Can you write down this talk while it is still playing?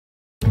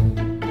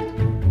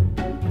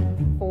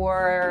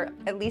For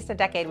at least a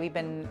decade, we've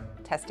been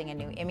testing a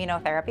new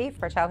immunotherapy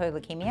for childhood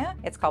leukemia.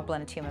 It's called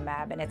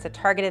blinatumomab, and it's a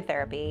targeted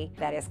therapy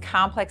that is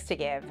complex to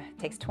give. It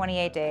takes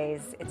 28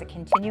 days. It's a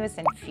continuous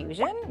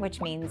infusion,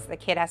 which means the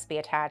kid has to be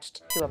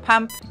attached to a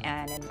pump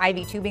and an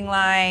IV tubing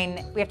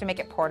line. We have to make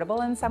it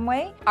portable in some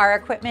way. Our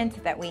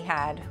equipment that we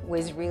had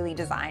was really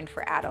designed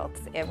for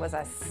adults. It was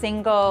a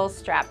single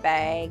strap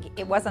bag.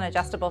 It wasn't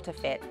adjustable to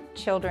fit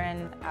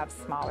children of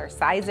smaller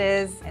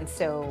sizes, and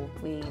so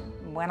we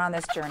went on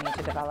this journey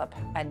to develop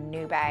a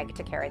new bag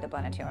to carry the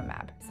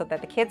blinatumomab so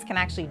that the kids can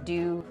actually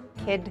do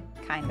kid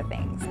kind of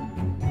things.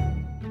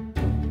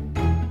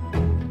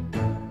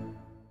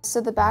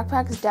 So the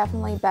backpack is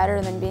definitely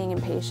better than being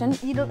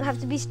inpatient. You don't have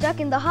to be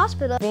stuck in the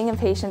hospital. Being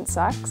inpatient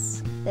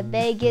sucks. The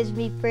bag gives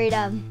me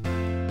freedom.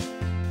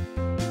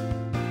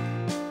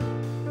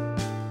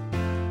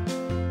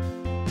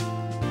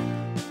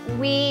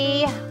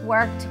 We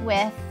worked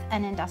with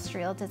an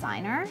industrial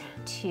designer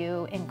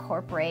to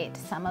incorporate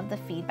some of the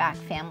feedback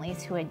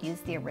families who had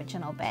used the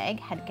original bag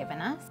had given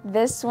us.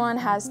 This one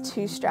has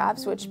 2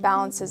 straps, which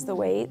balances the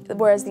weight,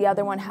 whereas the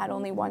other one had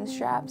only 1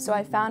 strap. So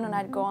I found when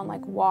I'd go on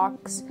like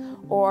walks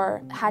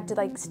or had to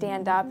like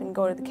stand up and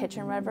go to the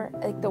kitchen or whatever,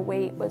 like the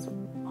weight was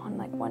on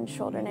like one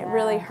shoulder and it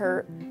really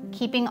hurt.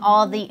 Keeping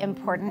all the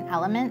important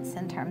elements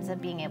in terms of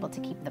being able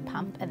to keep the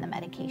pump and the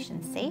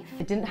medication safe.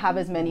 It didn't have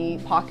as many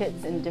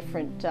pockets and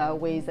different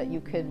ways that you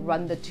could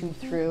run the tube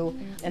through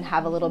and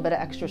have a little bit of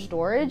extra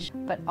storage.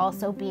 But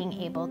also being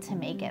able to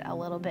make it a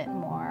little bit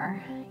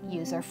more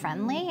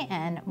user-friendly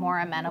and more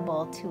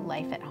amenable to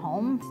life at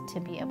home to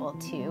be able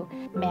to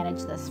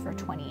manage this for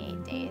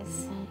 28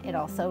 days. It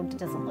also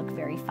doesn't look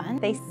very fun.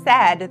 They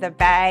said the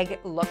bag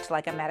looked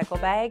like a medical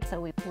bag. So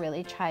we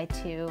really try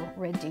to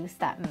reduce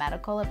that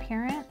medical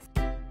appearance.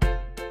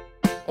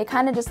 It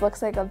kind of just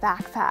looks like a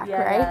backpack,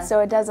 right?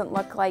 So it doesn't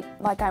look like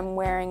I'm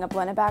wearing a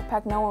Blina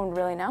Backpack. No one would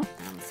really know.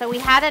 So we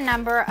had a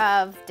number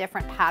of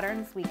different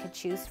patterns we could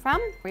choose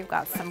from. We've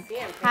got some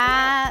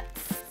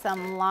cats,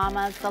 some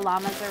llamas. The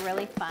llamas are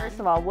really fun. First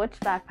of all, which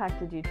backpack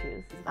did you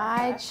choose?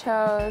 I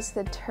chose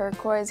the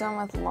turquoise one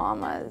with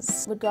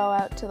llamas. Would go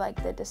out to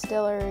like the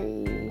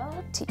distillery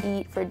to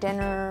eat for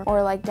dinner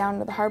or like down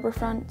to the harbor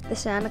front. The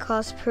Santa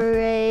Claus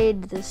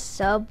parade, the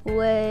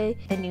subway.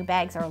 The new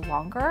bags are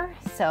longer,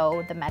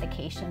 so the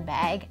medication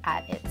bag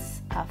at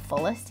its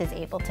fullest is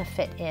able to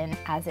fit in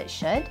as it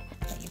should.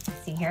 So you can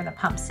see here the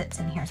pump sits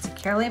in here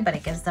securely, but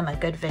it gives them a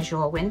good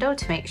visual window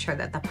to make sure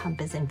that the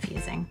pump is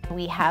infusing.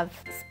 We have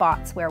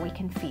spots where we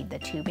can feed the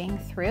tubing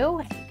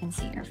through. You can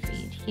see your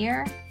feed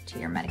here to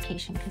your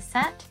medication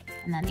cassette.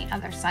 And then the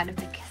other side of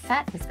the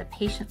cassette is the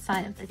patient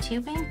side of the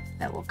tubing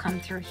that will come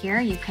through here.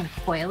 You can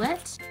coil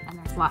it, and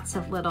there's lots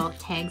of little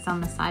tags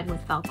on the side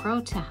with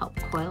Velcro to help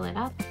coil it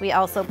up. We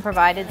also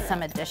provided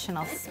some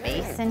additional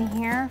space in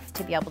here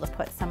to be able to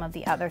put some of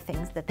the other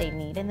things that they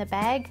need in the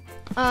bag.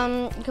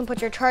 You can put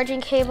your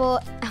charging cable,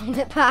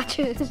 helmet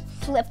patches,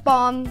 slip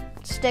balm,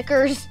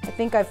 stickers. I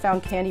think I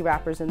found candy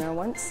wrappers in there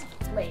once.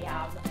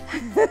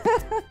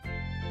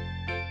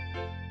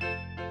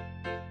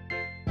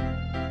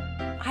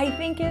 I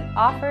think it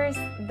offers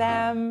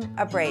them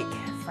a break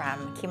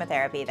from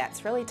chemotherapy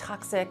that's really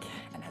toxic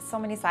and has so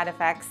many side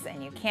effects,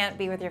 and you can't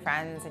be with your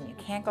friends and you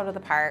can't go to the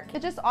park.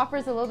 It just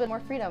offers a little bit more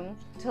freedom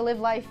to live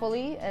life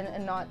fully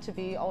and not to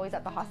be always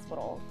at the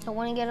hospital. I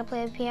want to get to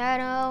play the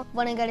piano,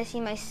 want to get to see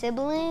my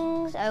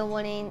siblings, I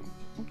want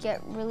to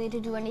get really to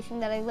do anything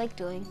that I like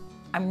doing.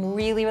 I'm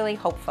really, really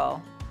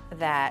hopeful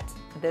that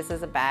this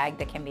is a bag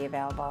that can be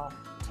available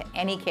to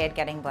any kid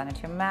getting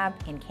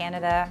blinatumomab in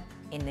Canada,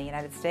 in the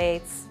United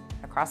States,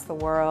 across the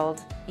world.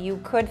 You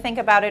could think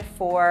about it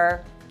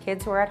for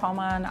kids who are at home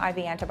on IV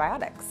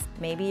antibiotics.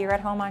 Maybe you're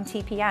at home on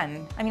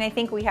TPN. I mean, I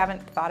think we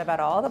haven't thought about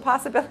all the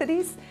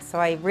possibilities. So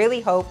I really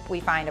hope we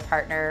find a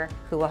partner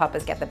who will help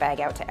us get the bag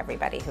out to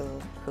everybody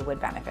who would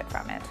benefit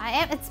from it.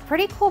 It's a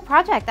pretty cool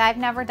project. I've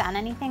never done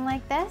anything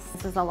like this.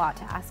 This is a lot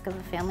to ask of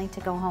a family to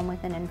go home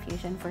with an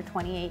infusion for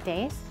 28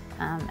 days.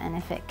 And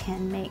if it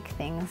can make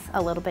things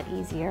a little bit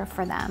easier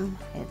for them,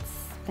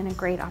 it's been a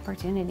great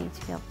opportunity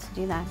to be able to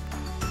do that.